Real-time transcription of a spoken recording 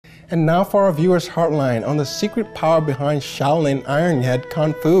And now for our viewers' Heartline on the secret power behind Shaolin Ironhead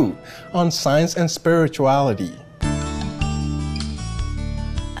Kung Fu on science and spirituality.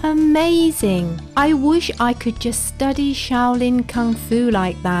 Amazing! I wish I could just study Shaolin Kung Fu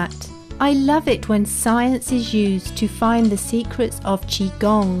like that. I love it when science is used to find the secrets of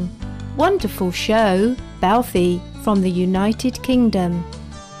Qigong. Wonderful show, Belfi from the United Kingdom.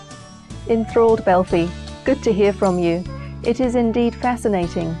 Enthralled, Belfi. Good to hear from you. It is indeed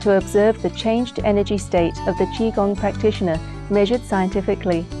fascinating to observe the changed energy state of the Qigong practitioner measured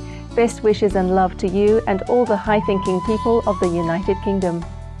scientifically. Best wishes and love to you and all the high-thinking people of the United Kingdom.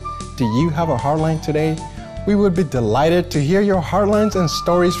 Do you have a Heartline today? We would be delighted to hear your Heartlines and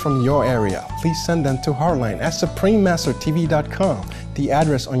stories from your area. Please send them to Heartline@suprememastertv.com, the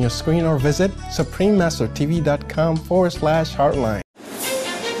address on your screen, or visit suprememastertv.com/Heartline.